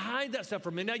don't have to hide that stuff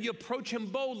from him. Now you approach him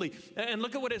boldly. And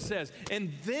look at what it says.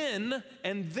 And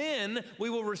then we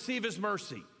will receive his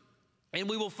mercy. And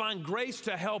we will find grace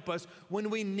to help us when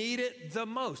we need it the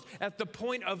most. At the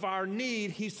point of our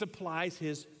need, he supplies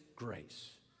his grace.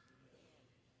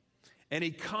 And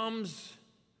he comes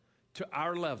to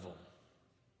our level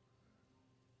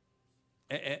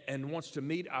and wants to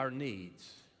meet our needs,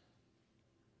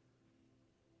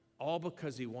 all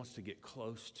because he wants to get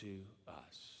close to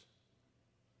us.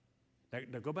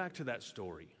 Now go back to that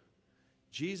story.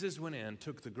 Jesus went in,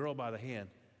 took the girl by the hand,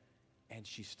 and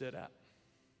she stood up.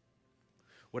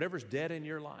 Whatever's dead in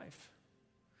your life,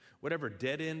 whatever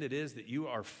dead end it is that you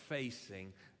are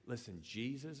facing, listen,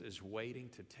 Jesus is waiting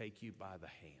to take you by the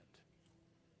hand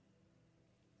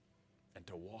and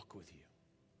to walk with you.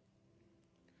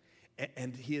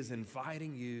 And he is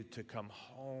inviting you to come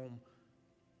home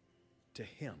to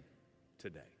him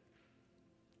today.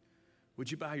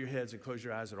 Would you bow your heads and close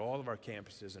your eyes at all of our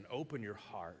campuses and open your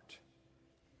heart?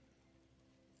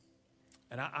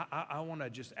 And I want to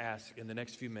just ask in the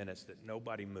next few minutes that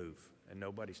nobody move and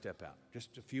nobody step out.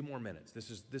 Just a few more minutes.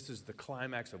 This is the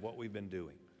climax of what we've been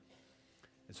doing.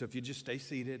 And so if you just stay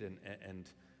seated, and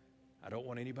I don't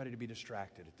want anybody to be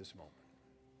distracted at this moment.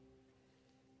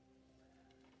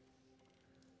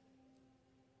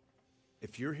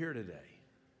 If you're here today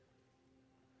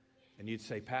and you'd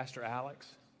say, Pastor Alex,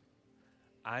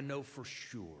 I know for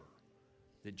sure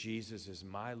that Jesus is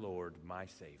my Lord, my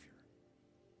Savior.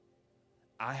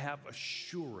 I have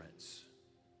assurance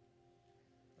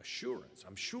Assurance.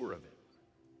 I'm sure of it.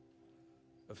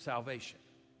 Of salvation.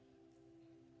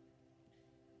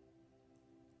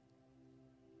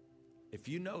 If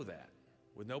you know that,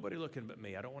 with nobody looking but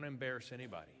me, I don't want to embarrass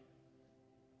anybody.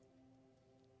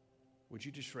 Would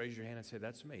you just raise your hand and say,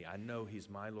 that's me. I know he's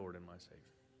my Lord and my Savior.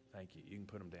 Thank you. You can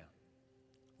put them down.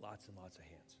 Lots and lots of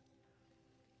hands.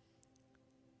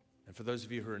 And for those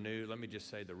of you who are new, let me just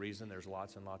say the reason there's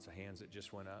lots and lots of hands that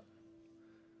just went up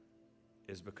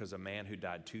is because a man who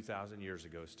died 2,000 years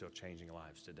ago is still changing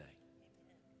lives today.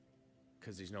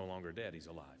 Because he's no longer dead, he's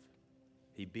alive.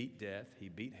 He beat death, he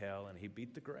beat hell, and he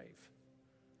beat the grave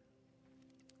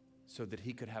so that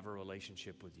he could have a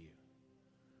relationship with you.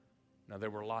 Now, there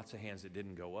were lots of hands that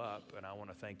didn't go up, and I want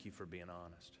to thank you for being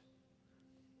honest.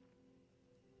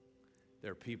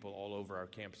 There are people all over our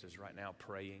campuses right now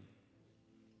praying,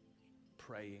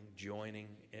 joining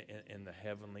in the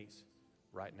heavenlies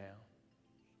right now.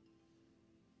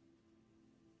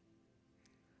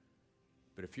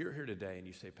 But if you're here today and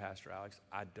you say, Pastor Alex,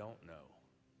 I don't know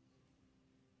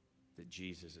that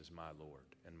Jesus is my Lord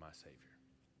and my Savior.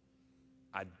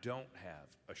 I don't have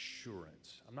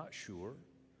assurance. I'm not sure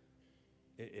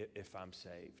if I'm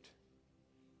saved.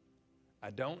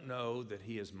 I don't know that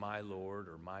he is my Lord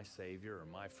or my Savior or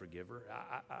my forgiver.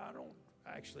 I don't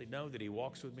actually know that he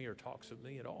walks with me or talks with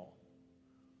me at all.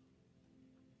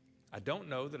 I don't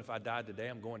know that if I died today,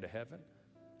 I'm going to heaven.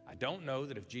 I don't know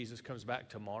that if Jesus comes back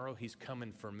tomorrow, he's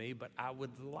coming for me, but I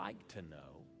would like to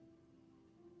know,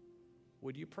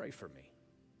 would you pray for me?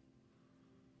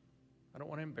 I don't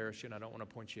want to embarrass you and I don't want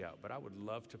to point you out, but I would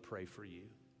love to pray for you.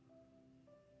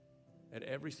 At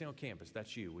every single campus,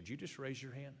 that's you. Would you just raise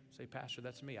your hand? Say, Pastor,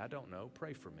 that's me. I don't know.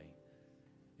 Pray for me.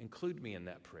 Include me in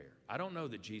that prayer. I don't know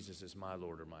that Jesus is my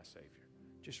Lord or my Savior.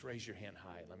 Just raise your hand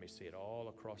high. Let me see it all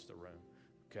across the room.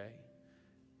 Okay?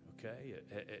 Okay?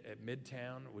 At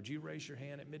Midtown, would you raise your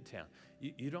hand at Midtown?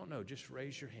 You don't know. Just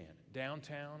raise your hand.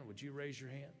 Downtown, would you raise your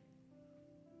hand?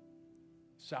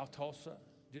 South Tulsa,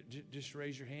 just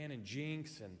raise your hand. And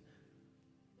Jinx, and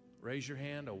raise your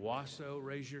hand. Owasso,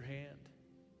 raise your hand.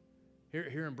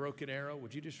 Here in Broken Arrow,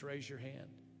 would you just raise your hand?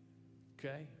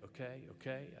 Okay.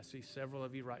 I see several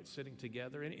of you sitting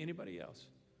together. Anybody else?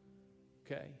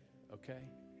 Okay.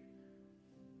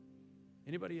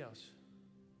 Anybody else?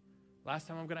 Last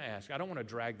time I'm going to ask. I don't want to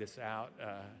drag this out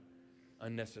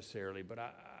unnecessarily, but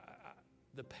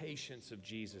the patience of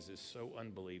Jesus is so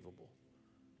unbelievable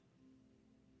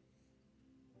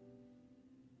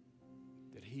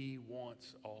that he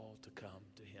wants all to come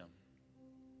to him.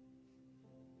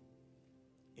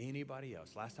 Anybody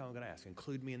else? Last time I'm going to ask.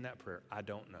 Include me in that prayer. I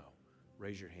don't know.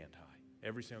 Raise your hand high.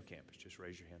 Every single campus, just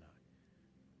raise your hand high.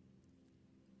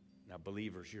 Now,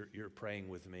 believers, you're praying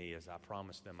with me as I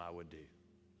promised them I would do.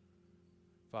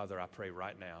 Father, I pray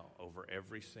right now over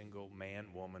every single man,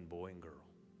 woman, boy, and girl,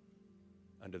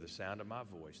 under the sound of my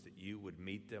voice, that you would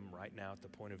meet them right now at the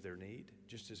point of their need,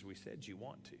 just as we said you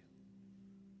want to.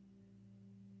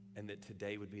 And that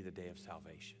today would be the day of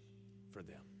salvation for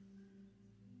them.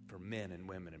 For men and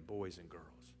women and boys and girls,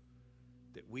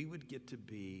 that we would get to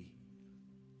be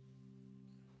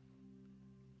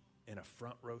in a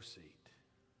front row seat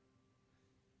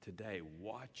today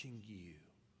watching you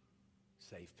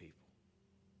save people.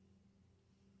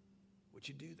 Would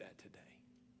you do that today?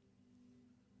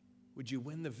 Would you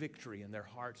win the victory in their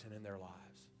hearts and in their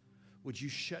lives? Would you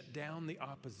shut down the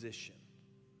opposition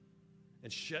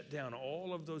and shut down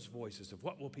all of those voices of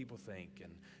what will people think,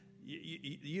 and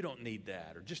you don't need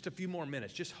that, or just a few more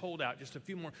minutes, just hold out just a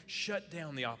few more. Shut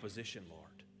down the opposition,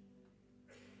 Lord,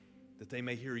 that they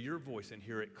may hear your voice and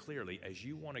hear it clearly as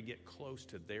you want to get close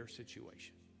to their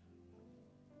situation.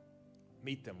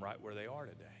 Meet them right where they are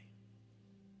today.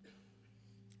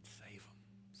 Save them.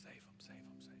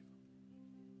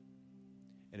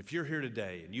 And if you're here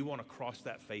today and you want to cross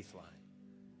that faith line,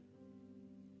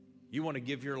 you want to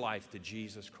give your life to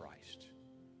Jesus Christ,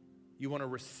 you want to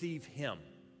receive him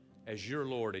as your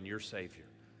Lord and your Savior,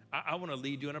 I want to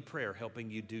lead you in a prayer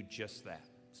helping you do just that.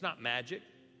 It's not magic.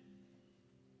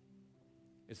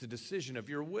 It's a decision of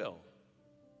your will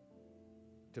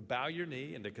to bow your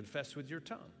knee and to confess with your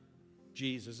tongue,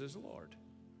 Jesus is Lord.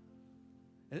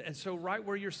 And so right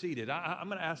where you're seated, I'm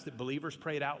going to ask that believers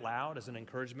pray it out loud as an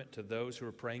encouragement to those who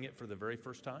are praying it for the very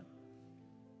first time.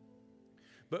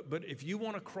 But if you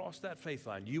want to cross that faith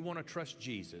line, you want to trust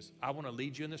Jesus, I want to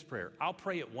lead you in this prayer. I'll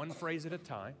pray it one phrase at a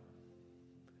time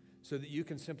so that you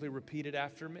can simply repeat it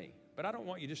after me. But I don't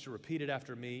want you just to repeat it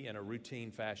after me in a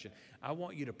routine fashion. I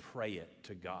want you to pray it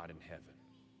to God in heaven.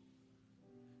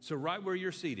 So right where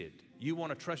you're seated, you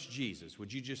want to trust Jesus.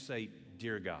 Would you just say,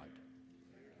 Dear God,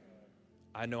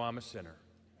 I know I'm a sinner.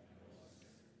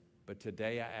 But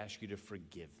today I ask you to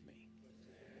forgive me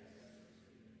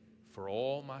for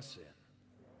all my sin.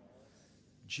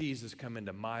 Jesus, come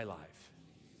into my life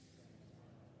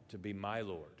to be my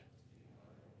Lord,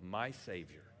 my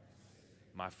Savior,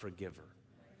 my forgiver.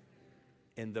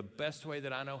 In the best way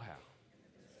that I know how,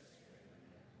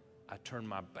 I turn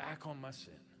my back on my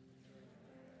sin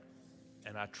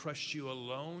and I trust you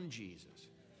alone, Jesus,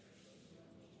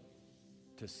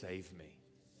 to save me.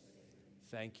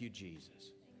 Thank you,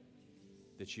 Jesus,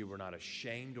 that you were not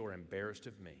ashamed or embarrassed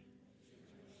of me,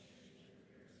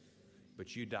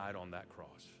 but you died on that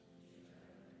cross,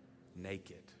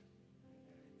 naked,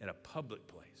 in a public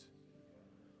place,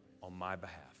 on my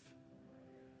behalf.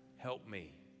 Help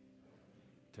me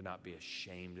to not be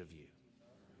ashamed of you.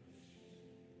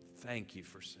 Thank you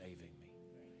for saving me.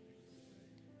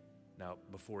 Now,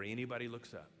 before anybody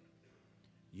looks up,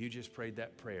 you just prayed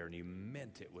that prayer and you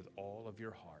meant it with all of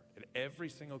your heart. At every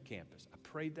single campus, I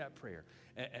prayed that prayer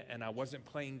and I wasn't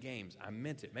playing games. I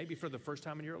meant it. Maybe for the first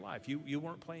time in your life, you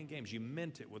weren't playing games. You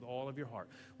meant it with all of your heart.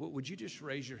 Would you just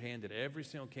raise your hand at every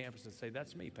single campus and say,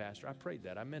 that's me, Pastor. I prayed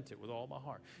that. I meant it with all my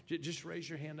heart. Just raise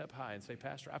your hand up high and say,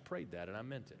 Pastor, I prayed that and I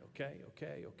meant it. Okay.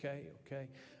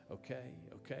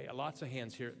 Lots of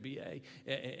hands here at BA,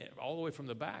 all the way from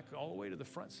the back, all the way to the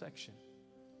front section.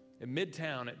 At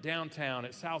Midtown, at Downtown,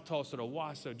 at South Tulsa, at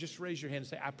Owasso, just raise your hand and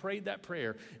say, I prayed that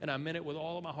prayer and I meant it with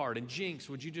all of my heart. And Jinx,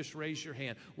 would you just raise your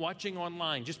hand? Watching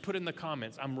online, just put in the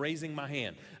comments, I'm raising my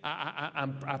hand.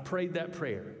 I prayed that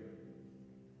prayer.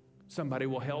 Somebody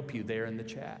will help you there in the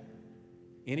chat.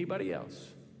 Anybody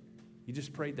else? You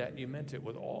just prayed that and you meant it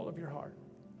with all of your heart.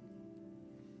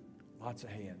 Lots of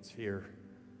hands here.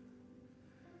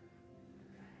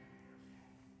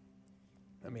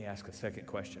 Let me ask a second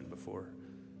question before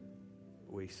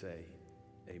we say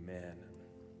amen.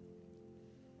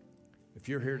 If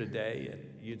you're here today and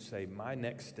you'd say, my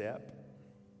next step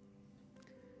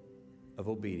of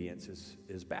obedience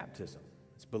is baptism.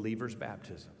 It's believer's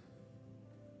baptism.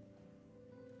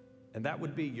 And that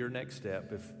would be your next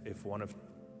step if one of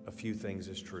a few things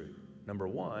is true. Number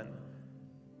one,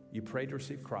 you prayed to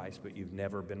receive Christ, but you've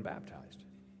never been baptized.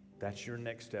 That's your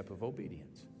next step of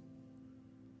obedience.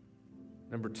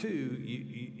 Number two,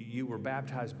 you were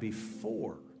baptized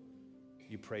before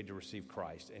you prayed to receive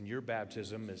Christ, and your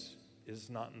baptism is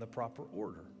not in the proper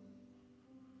order.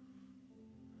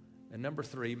 And number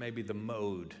three, maybe the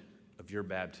mode of your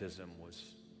baptism was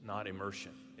not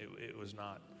immersion. It was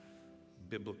not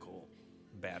biblical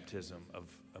baptism of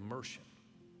immersion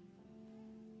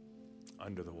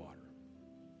under the water.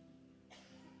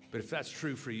 But if that's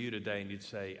true for you today and you'd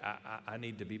say, I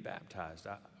need to be baptized,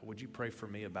 would you pray for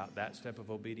me about that step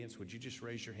of obedience? Would you just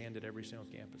raise your hand at every single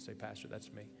campus? Say, Pastor,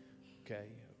 that's me. Okay.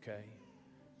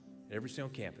 At every single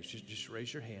campus, just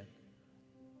raise your hand.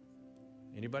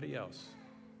 Anybody else?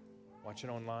 Watching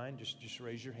online, just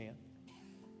raise your hand.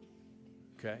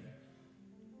 Okay.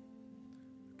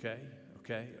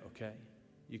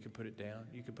 You can put it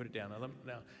down.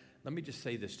 Now, let me just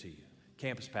say this to you.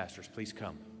 Campus pastors, please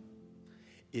come.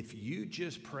 If you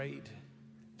just prayed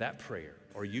that prayer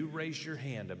or you raised your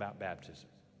hand about baptism,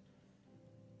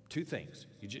 two things.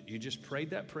 You just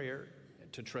prayed that prayer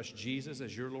to trust Jesus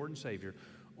as your Lord and Savior,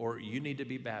 or you need to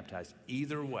be baptized.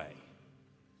 Either way,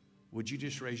 would you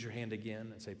just raise your hand again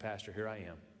and say, Pastor, here I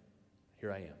am.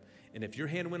 Here I am. And if your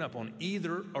hand went up on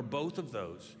either or both of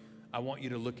those, I want you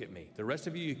to look at me. The rest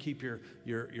of you keep your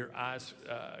eyes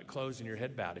closed and your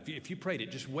head bowed. If you prayed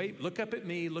it, just wait, look up at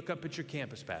me, look up at your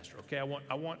campus pastor, okay?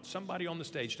 I want somebody on the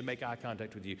stage to make eye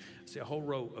contact with you. I see a whole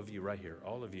row of you right here,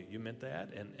 all of you. You meant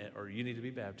that, or you need to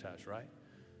be baptized, right?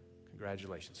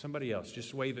 Congratulations. Somebody else,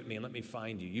 just wave at me and let me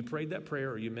find you. You prayed that prayer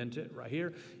or you meant it right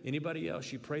here. Anybody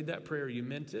else, you prayed that prayer or you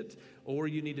meant it, or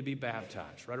you need to be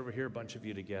baptized. Right over here, a bunch of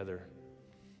you together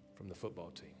from the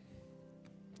football team.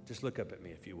 Just look up at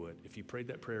me if you would. If you prayed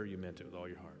that prayer, you meant it with all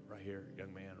your heart. Right here,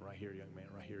 young man. Right here, young man.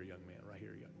 Right here, young man. Right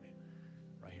here, young man.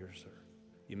 Right here, sir.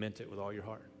 You meant it with all your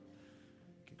heart.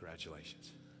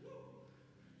 Congratulations.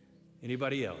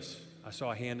 Anybody else? I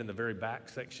saw a hand in the very back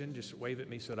section. Just wave at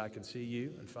me so that I can see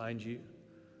you and find you.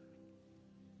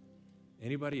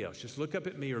 Anybody else? Just look up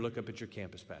at me or look up at your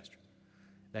campus pastor.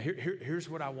 Now, here's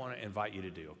what I want to invite you to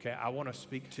do, okay? I want to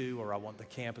speak to, or I want the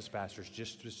campus pastors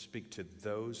just to speak to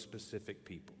those specific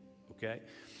people, okay?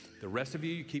 The rest of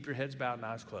you keep your heads bowed and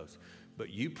eyes closed. But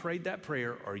you prayed that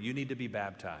prayer or you need to be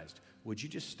baptized. Would you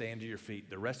just stand to your feet?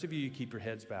 The rest of you keep your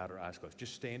heads bowed or eyes closed.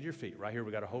 Just stand to your feet. Right here,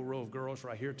 we got a whole row of girls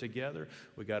right here together.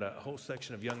 We got a whole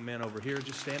section of young men over here.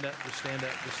 Just stand up, just stand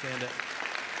up, just stand up.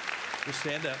 Just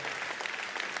stand up.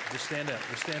 Just stand up,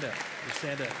 just stand up, just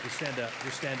stand up, just stand up,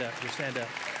 just stand up, just stand up.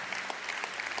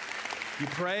 You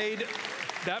prayed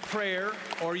that prayer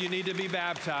or you need to be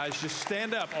baptized, just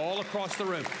stand up all across the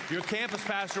room. Your campus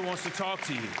pastor wants to talk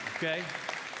to you, okay?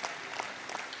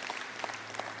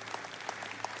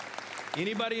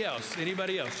 Anybody else,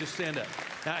 just stand up.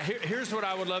 Now, here's what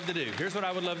I would love to do.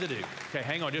 Okay,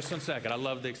 hang on just 1 second. I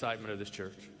love the excitement of this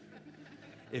church.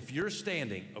 If you're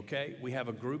standing, okay, we have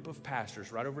a group of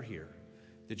pastors right over here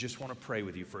that just want to pray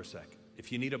with you for a second.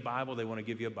 If you need a Bible, they want to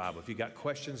give you a Bible. If you got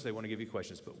questions, they want to give you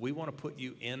questions. But we want to put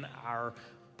you in our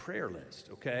prayer list,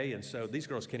 okay? And so these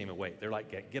girls can't even wait. They're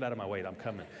like, get out of my way, I'm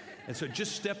coming. And so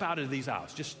just step out of these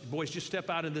aisles. Boys, just step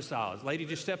out in this aisle. Lady,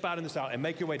 just step out in this aisle and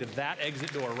make your way to that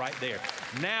exit door right there.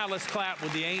 Now let's clap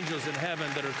with the angels in heaven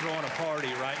that are throwing a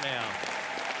party right now.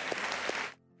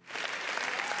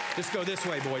 Just go this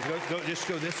way, boys. Just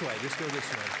go this way.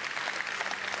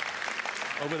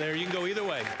 Over there, you can go either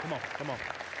way. Come on.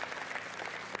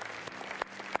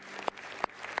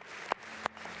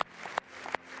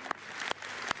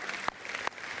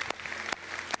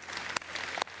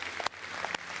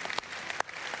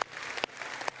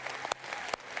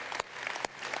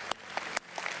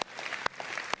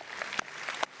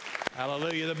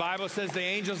 Hallelujah. The Bible says the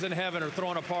angels in heaven are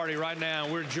throwing a party right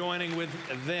now. We're joining with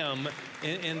them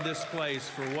in this place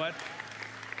for what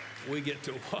we get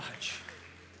to watch.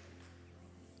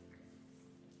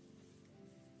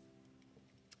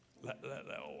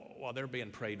 While they're being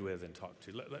prayed with and talked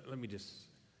to, let me just,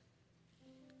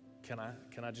 can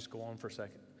I just go on for a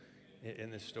second in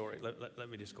this story? Let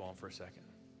me just go on for a second.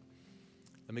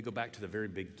 Let me go back to the very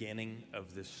beginning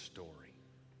of this story.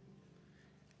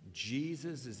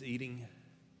 Jesus is eating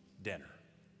dinner.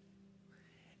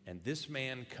 And this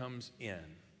man comes in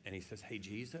and he says, hey,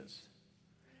 Jesus,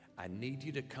 I need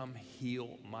you to come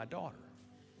heal my daughter.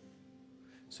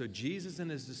 So Jesus and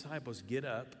his disciples get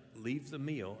up, leave the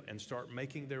meal, and start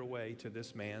making their way to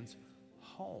this man's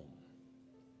home.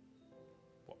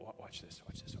 Watch this.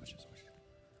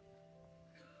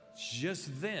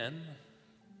 Just then,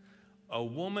 a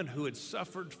woman who had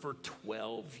suffered for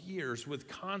 12 years with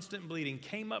constant bleeding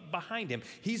came up behind him.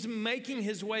 He's making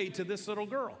his way to this little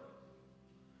girl.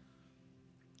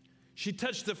 She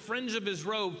touched the fringe of his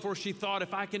robe, for she thought,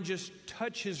 if I can just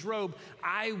touch his robe,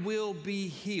 I will be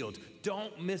healed.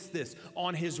 Don't miss this.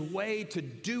 On his way to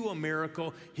do a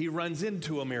miracle, he runs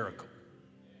into a miracle.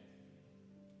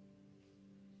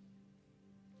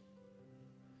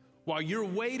 While you're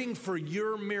waiting for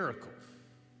your miracle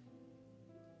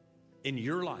in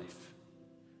your life,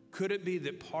 could it be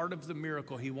that part of the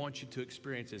miracle he wants you to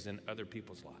experience is in other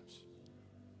people's lives?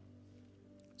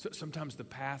 So sometimes the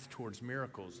path towards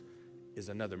miracles is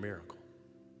another miracle.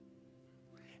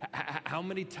 How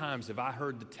many times have I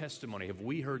heard the testimony, have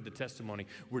we heard the testimony,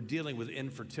 we're dealing with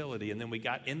infertility, and then we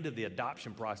got into the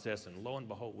adoption process, and lo and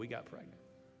behold, we got pregnant?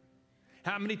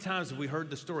 How many times have we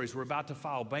heard the stories, we're about to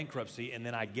file bankruptcy, and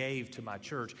then I gave to my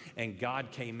church, and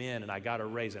God came in, and I got a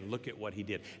raise, and look at what he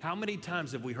did? How many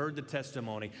times have we heard the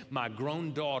testimony, my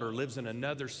grown daughter lives in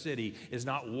another city, is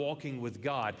not walking with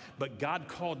God, but God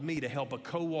called me to help a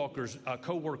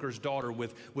co-worker's daughter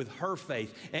with her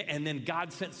faith, and then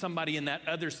God sent somebody in that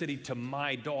other city to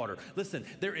my daughter. Listen,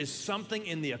 there is something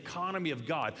in the economy of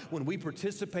God. When we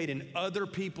participate in other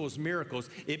people's miracles,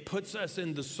 it puts us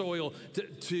in the soil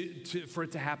for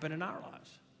it to happen in our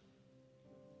lives.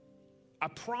 I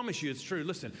promise you it's true.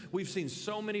 Listen, we've seen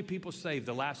so many people saved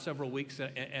the last several weeks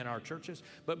in our churches,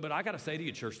 but I got to say to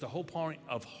you, church, the whole point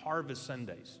of Harvest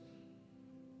Sundays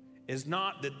is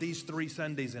not that these 3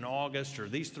 Sundays in August or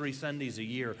these 3 Sundays a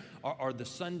year are the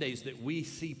Sundays that we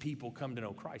see people come to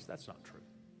know Christ. That's not true.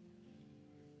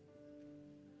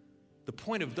 The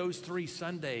point of those 3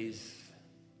 Sundays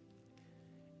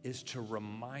is to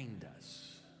remind us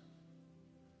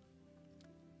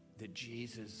that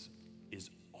Jesus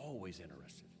is always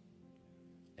interested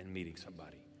in meeting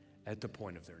somebody at the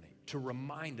point of their need. To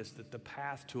remind us that the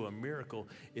path to a miracle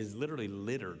is literally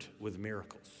littered with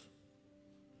miracles.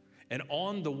 And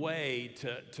on the way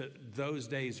to those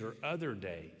days or other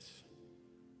days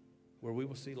where we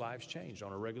will see lives changed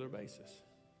on a regular basis.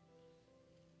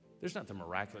 There's nothing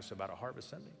miraculous about a Harvest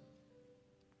Sunday.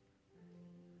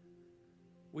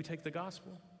 We take the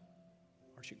gospel.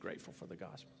 Aren't you grateful for the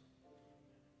gospel?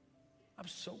 I'm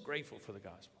so grateful for the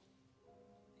gospel.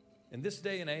 In this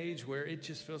day and age where it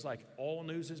just feels like all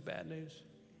news is bad news,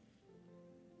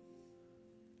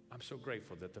 I'm so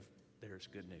grateful that there's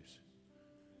good news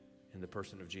in the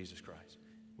person of Jesus Christ.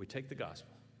 We take the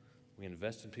gospel, we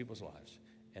invest in people's lives,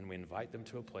 and we invite them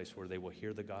to a place where they will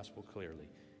hear the gospel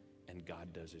clearly, and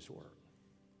God does his work.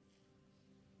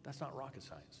 That's not rocket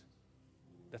science.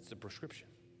 That's the prescription.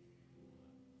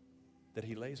 that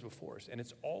he lays before us. And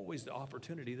it's always the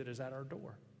opportunity that is at our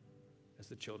door as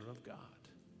the children of God.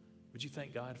 Would you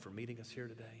thank God for meeting us here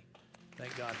today?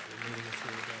 Thank God for meeting us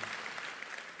here today.